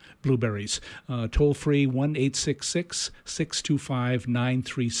using blueberries. Toll-free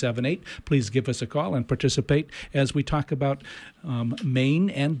 1-866-625-9378. Please give us a call and participate as we talk about Maine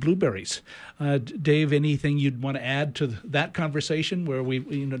and blueberries. Dave, anything you'd want to add to that conversation where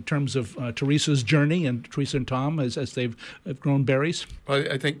in terms of Teresa's journey and Teresa and Tom as they've grown berries? Well,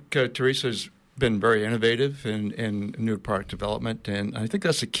 I think Teresa's been very innovative in new product development, and I think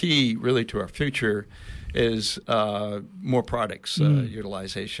that's the key really to our future is more products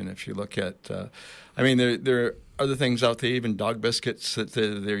utilization. If you look at, there are other things out there, even dog biscuits that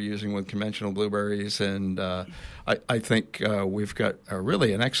they're using with conventional blueberries, and I think we've got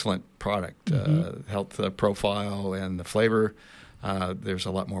really an excellent product, health profile and the flavor. There's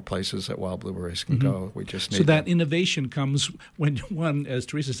a lot more places that wild blueberries can go. We just need so that innovation comes when one, as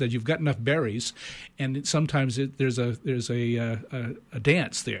Teresa said, you've got enough berries, and sometimes there's a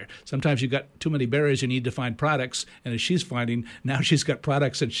dance there. Sometimes you've got too many berries, you need to find products, and as she's finding now, she's got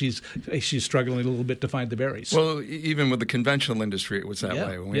products, and she's struggling a little bit to find the berries. Well, even with the conventional industry, it was that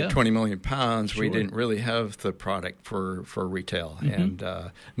way. When we had 20 million pounds, we didn't really have the product for retail, and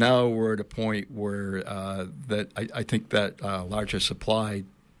now we're at a point where that I think that larger supply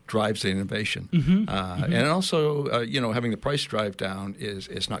drives the innovation, and also having the price drive down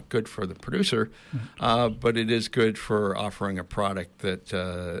is not good for the producer, but it is good for offering a product that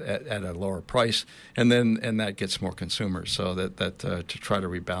at a lower price, and that gets more consumers. So that to try to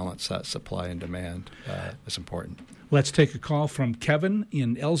rebalance that supply and demand is important. Let's take a call from Kevin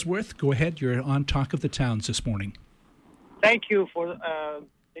in Ellsworth. Go ahead. You're on Talk of the Towns this morning. Thank you for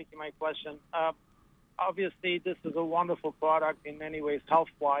taking my question. Obviously, this is a wonderful product in many ways,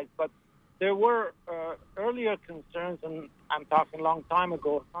 health-wise, but there were earlier concerns, and I'm talking a long time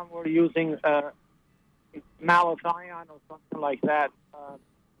ago, some were using malathion or something like that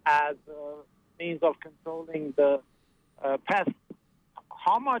as a means of controlling the pests.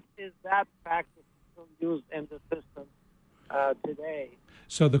 How much is that practice still used in the system today?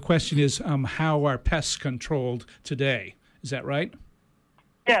 So the question is, how are pests controlled today? Is that right?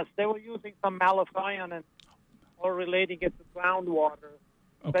 Yes, they were using some malathion or relating it to groundwater,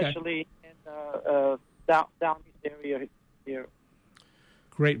 especially in down east area here.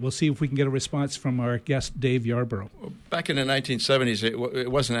 Great. We'll see if we can get a response from our guest, Dave Yarborough. Back in the 1970s, it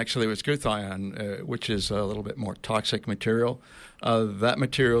wasn't actually, it was glutathione, which is a little bit more toxic material. That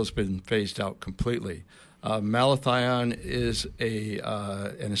material has been phased out completely. Malathion is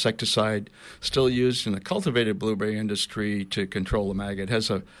an insecticide still used in the cultivated blueberry industry to control the maggot. It has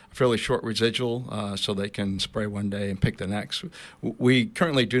a fairly short residual, so they can spray one day and pick the next. We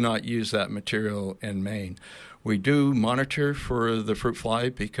currently do not use that material in Maine. We do monitor for the fruit fly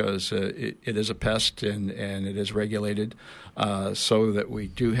because it is a pest and it is regulated, so that we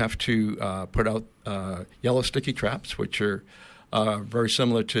do have to put out yellow sticky traps, which are very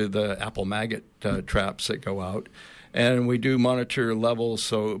similar to the apple maggot traps that go out. And we do monitor levels,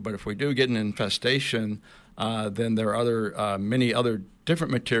 but if we do get an infestation, then there are many other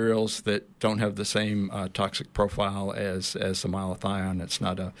different materials that don't have the same toxic profile as the malathion. It's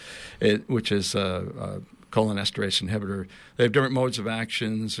not which is a cholinesterase inhibitor. They have different modes of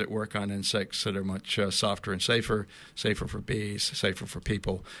actions that work on insects that are much softer and safer for bees, safer for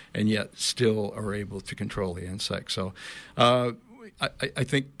people, and yet still are able to control the insects. So I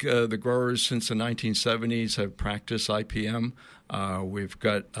think the growers since the 1970s have practiced IPM. We've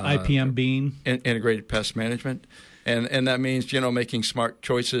got IPM being integrated pest management. And that means, making smart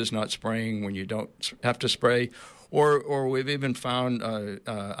choices, not spraying when you don't have to spray. Or we've even found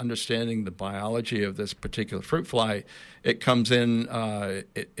understanding the biology of this particular fruit fly. It comes in,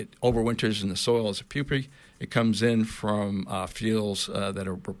 it overwinters in the soil as a pupae. It comes in from fields that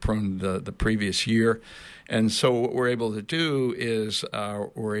were pruned the previous year. And so what we're able to do is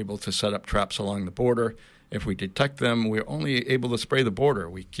we're able to set up traps along the border. If we detect them, we're only able to spray the border.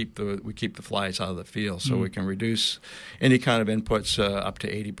 We keep the flies out of the field, so we can reduce any kind of inputs up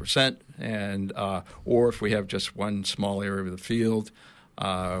to 80%. And or if we have just one small area of the field,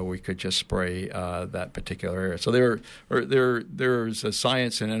 we could just spray that particular area. So there's a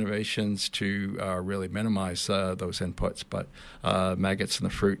science and innovations to really minimize those inputs, but maggots in the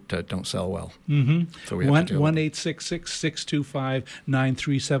fruit don't sell well. Mm-hmm. So we have to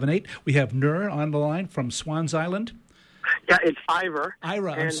 1-866-625-9378. We have Nur on the line from Swans Island. Yeah, it's Ira.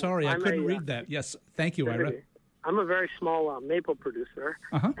 Ira, I'm sorry, I couldn't read that. Yes, thank you, Ira. I'm a very small maple producer,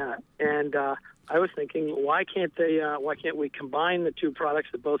 uh-huh. And I was thinking, why can't we combine the two products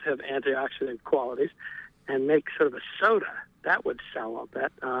that both have antioxidant qualities and make sort of a soda that would sell? I'll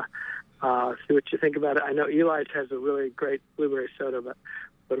bet. See what you think about it. I know Eli's has a really great blueberry soda, but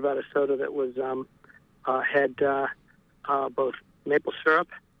what about a soda that was had both maple syrup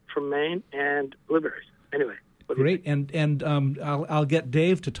from Maine and blueberries? Anyway. Great, and I'll get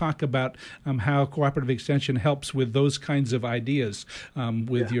Dave to talk about how Cooperative Extension helps with those kinds of ideas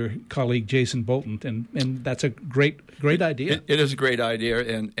with your colleague Jason Bolton, and that's a great idea. It is a great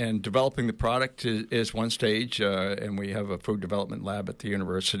idea, and developing the product is one stage, and we have a food development lab at the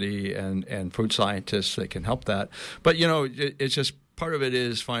university and food scientists that can help that. But it's just. Part of it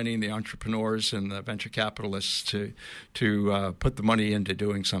is finding the entrepreneurs and the venture capitalists to put the money into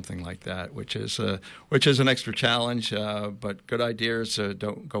doing something like that, which is an extra challenge. But good ideas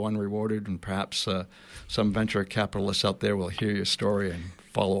don't go unrewarded, and perhaps some venture capitalists out there will hear your story and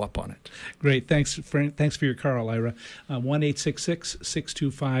follow up on it. Great. Thanks for your call, Ira.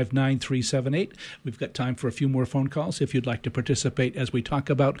 1-866-625-9378. We've got time for a few more phone calls if you'd like to participate as we talk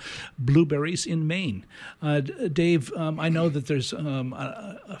about blueberries in Maine. Dave, I know that there's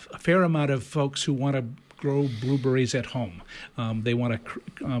a fair amount of folks who want to grow blueberries at home. They want to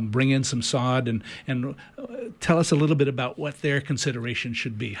bring in some sod and tell us a little bit about what their consideration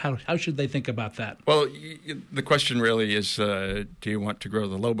should be. How should they think about that? Well, the question really is, do you want to grow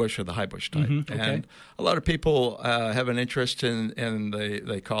the low bush or the high bush type? Mm-hmm, okay. And a lot of people have an interest in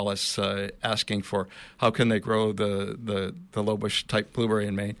they call us asking for how can they grow the low bush type blueberry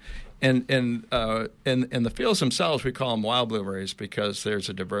in Maine. And in the fields themselves, we call them wild blueberries because there's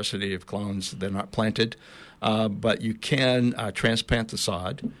a diversity of clones. They're not planted, but you can transplant the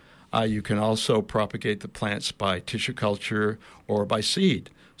sod. You can also propagate the plants by tissue culture or by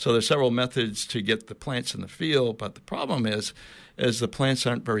seed. So there's several methods to get the plants in the field, but the problem is the plants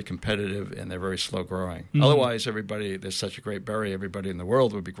aren't very competitive and they're very slow growing. Mm-hmm. Otherwise, there's such a great berry, everybody in the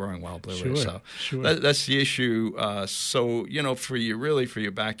world would be growing wild blueberries. Sure. That's the issue. So, for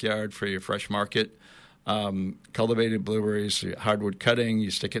your backyard, for your fresh market, cultivated blueberries, hardwood cutting,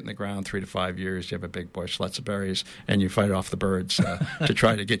 you stick it in the ground 3 to 5 years, you have a big bush, lots of berries, and you fight off the birds to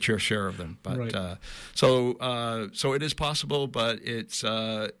try to get your share of them. But right. So it is possible, but it's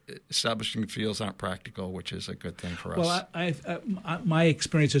establishing fields aren't practical, which is a good thing for us. Well, my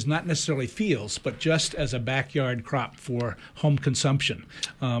experience is not necessarily fields, but just as a backyard crop for home consumption.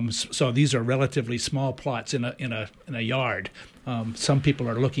 So these are relatively small plots in a yard. Some people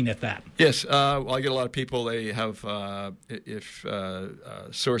are looking at that. Yes, well, I get a lot of people. They have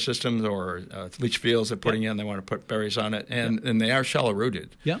sewer systems or leach fields they're putting in. They want to put berries on it, and they are shallow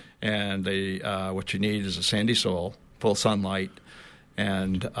rooted. Yeah. And they what you need is a sandy soil, full sunlight,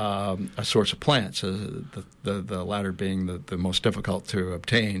 and a source of plants. The latter being the most difficult to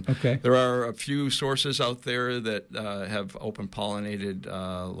obtain. Okay. There are a few sources out there that have open pollinated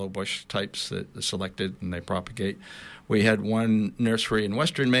low bush types that are selected and they propagate. We had one nursery in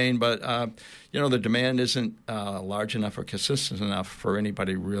western Maine, but the demand isn't large enough or consistent enough for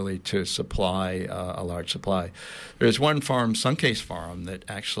anybody really to supply a large supply. There's one farm, Suncase Farm, that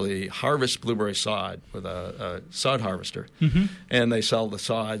actually harvests blueberry sod with a sod harvester, and they sell the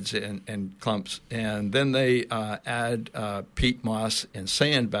sods and clumps, and then they add peat, moss, and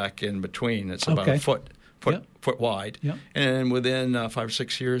sand back in between. It's about a foot wide, and within 5 or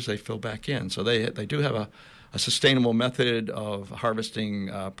 6 years they fill back in. So they do have a sustainable method of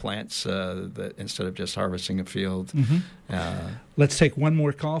harvesting plants that instead of just harvesting a field. Let's take one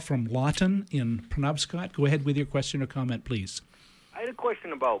more call from Lawton in Penobscot. Go ahead with your question or comment, please. I had a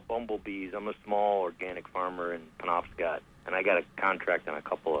question about bumblebees. I'm a small organic farmer in Penobscot, and I got a contract on a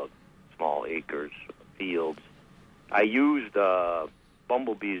couple of small acres of fields. I used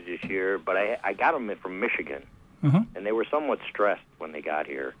bumblebees this year, but I got them from Michigan, and they were somewhat stressed when they got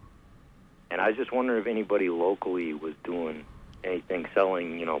here. And I was just wondering if anybody locally was doing anything,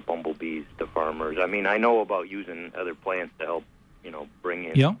 selling, bumblebees to farmers. I mean, I know about using other plants to help, bring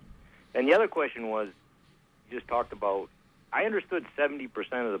in. Yeah. And the other question was, you just talked about, I understood 70%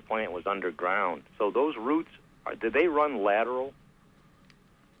 of the plant was underground. So those roots, did they run lateral?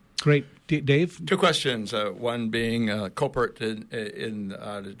 Great. Dave? 2 questions. One being Copert in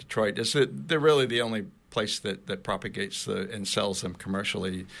Detroit. They're really the only place that propagates and sells them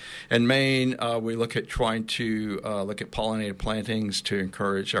commercially. In Maine, we look at trying to look at pollinated plantings to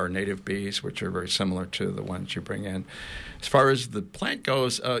encourage our native bees, which are very similar to the ones you bring in. As far as the plant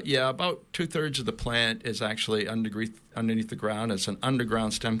goes, about 2/3 of the plant is actually underneath the ground. It's an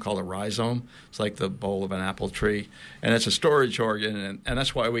underground stem called a rhizome. It's like the bowl of an apple tree, and it's a storage organ, and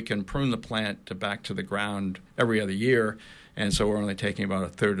that's why we can prune the plant back to the ground every other year. And so we're only taking about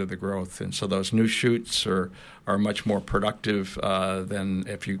 1/3 of the growth. And so those new shoots are much more productive than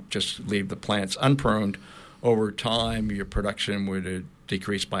if you just leave the plants unpruned. Over time, your production would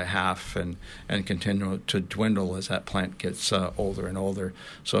decrease by half and continue to dwindle as that plant gets older and older.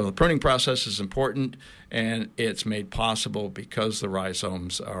 So the pruning process is important, and it's made possible because the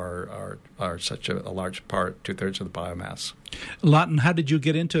rhizomes are such a large part, 2/3 of the biomass. Lawton, how did you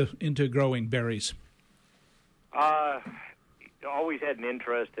get into growing berries? Always had an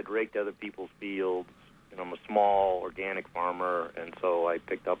interest, had raked other people's fields. I'm a small organic farmer, and so I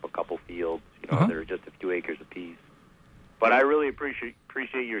picked up a couple fields. They're just a few acres apiece. But I really appreciate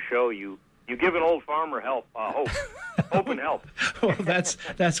your show. You give an old farmer hope and help. Well,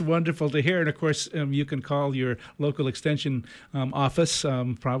 that's wonderful to hear. And of course, you can call your local extension office.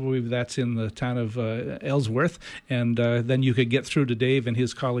 Probably that's in the town of Ellsworth, and then you could get through to Dave and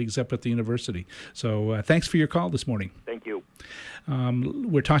his colleagues up at the university. So thanks for your call this morning. Thank you.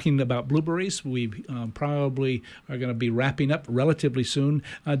 We're talking about blueberries. We probably are going to be wrapping up relatively soon.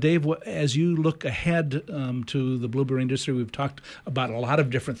 Dave, as you look ahead to the blueberry industry, we've talked about a lot of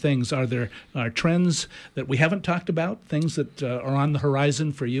different things. Are there trends that we haven't talked about, things that are on the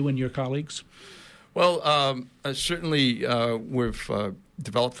horizon for you and your colleagues? Well, certainly we've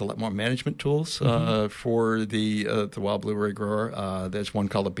developed a lot more management tools for the wild blueberry grower. There's one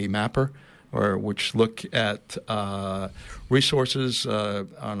called a Bee Mapper, which look at resources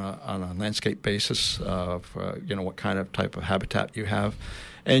on a landscape basis of what kind of type of habitat you have,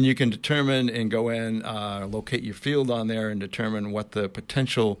 and you can determine and go in, locate your field on there, and determine what the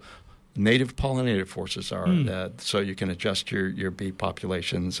potential native pollinator forces are, so you can adjust your bee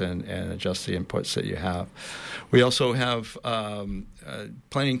populations and adjust the inputs that you have. We also have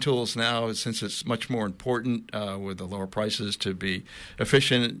planting tools now, since it's much more important with the lower prices to be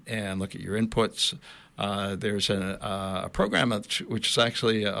efficient and look at your inputs. There's a program which is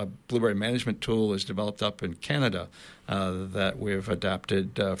actually a blueberry management tool is developed up in Canada that we've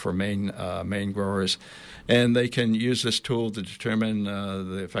adapted for Maine growers. And they can use this tool to determine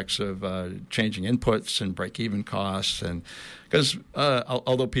the effects of changing inputs and break-even costs. And because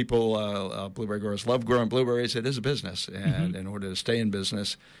although blueberry growers love growing blueberries, it is a business. And in order to stay in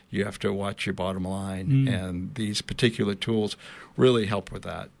business, you have to watch your bottom line. And these particular tools really help with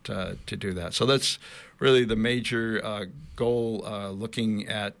that, to do that. So that's really the major goal, looking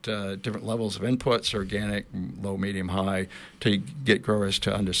at different levels of inputs, organic, low, medium, high, to get growers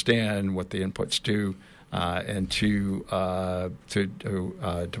to understand what the inputs do and to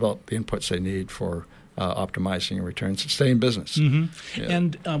develop the inputs they need for optimizing returns and stay in business. Yeah.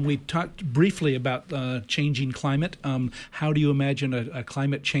 And we talked briefly about changing climate. How do you imagine a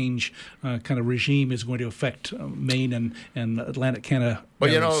climate change kind of regime is going to affect Maine and Atlantic Canada?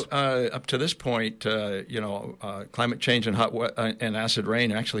 Well, up to this point, climate change and and acid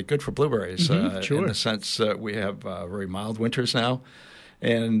rain are actually good for blueberries. Sure. In the sense that we have very mild winters now,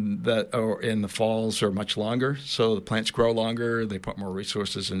 and in the falls are much longer. So the plants grow longer. They put more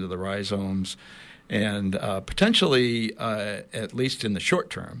resources into the rhizomes. And potentially, at least in the short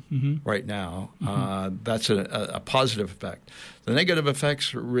term, right now, that's a positive effect. The negative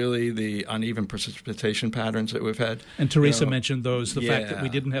effects are really the uneven precipitation patterns that we've had. And Teresa mentioned those, the fact that we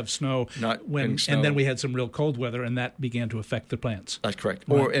didn't have snow, and then we had some real cold weather, and that began to affect the plants. That's correct.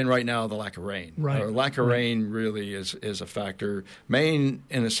 Right. And right now, the lack of rain. Right. Lack of rain really is a factor. Maine,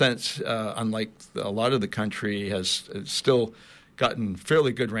 in a sense, unlike a lot of the country, has still gotten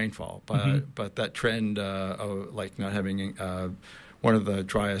fairly good rainfall, but that trend of like not having one of the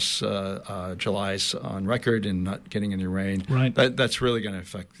driest Julys on record and not getting any rain, right. That's really going to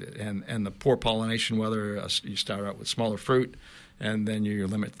affect it. And the poor pollination weather, you start out with smaller fruit, and then you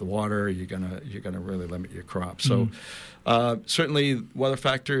limit the water, you're gonna really limit your crop. So certainly weather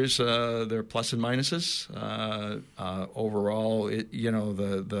factors, there are plus and minuses. Overall,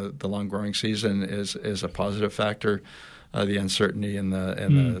 the long growing season is a positive factor. The uncertainty and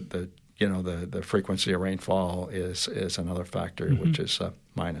the frequency of rainfall is another factor, which is a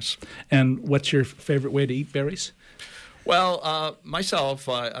minus. And what's your favorite way to eat berries? Well, myself,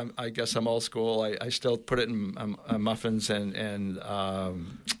 I guess I'm old school. I still put it in muffins and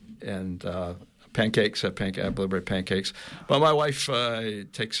pancakes, blueberry pancakes. But my wife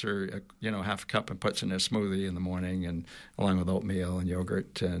takes her, half a cup and puts it in a smoothie in the morning, and along with oatmeal and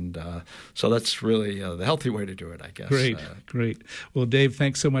yogurt, and so that's really the healthy way to do it, I guess. Great. Well, Dave,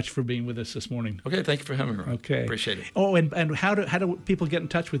 thanks so much for being with us this morning. Okay, thank you for having me, Ron. Okay, appreciate it. Oh, and how do people get in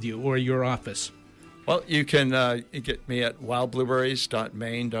touch with you or your office? Well, you can get me at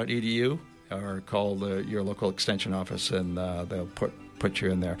wildblueberries.maine.edu or call your local extension office, and they'll put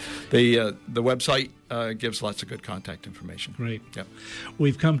you in there. The website gives lots of good contact information. Great. Yep.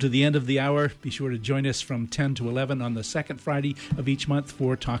 We've come to the end of the hour. Be sure to join us from 10 to 11 on the second Friday of each month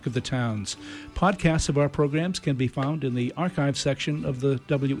for Talk of the Towns. Podcasts of our programs can be found in the archive section of the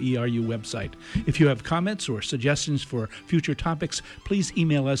WERU website. If you have comments or suggestions for future topics, please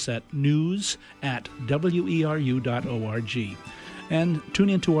email us at news@weru.org. And tune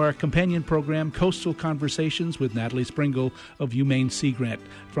into our companion program, Coastal Conversations with Natalie Springle of UMaine Sea Grant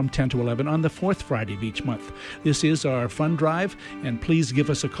from 10 to 11 on the fourth Friday of each month. This is our fund drive, and please give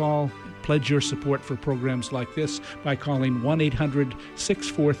us a call. Pledge your support for programs like this by calling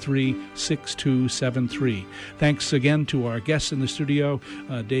 1-800-643-6273. Thanks again to our guests in the studio,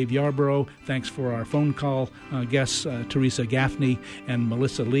 Dave Yarborough. Thanks for our phone call guests, Teresa Gaffney and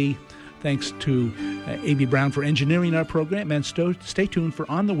Melissa Lee. Thanks to A.B. Brown for engineering our program, and stay tuned for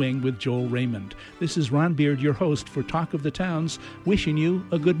On the Wing with Joel Raymond. This is Ron Beard, your host for Talk of the Towns, wishing you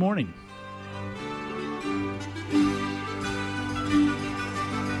a good morning.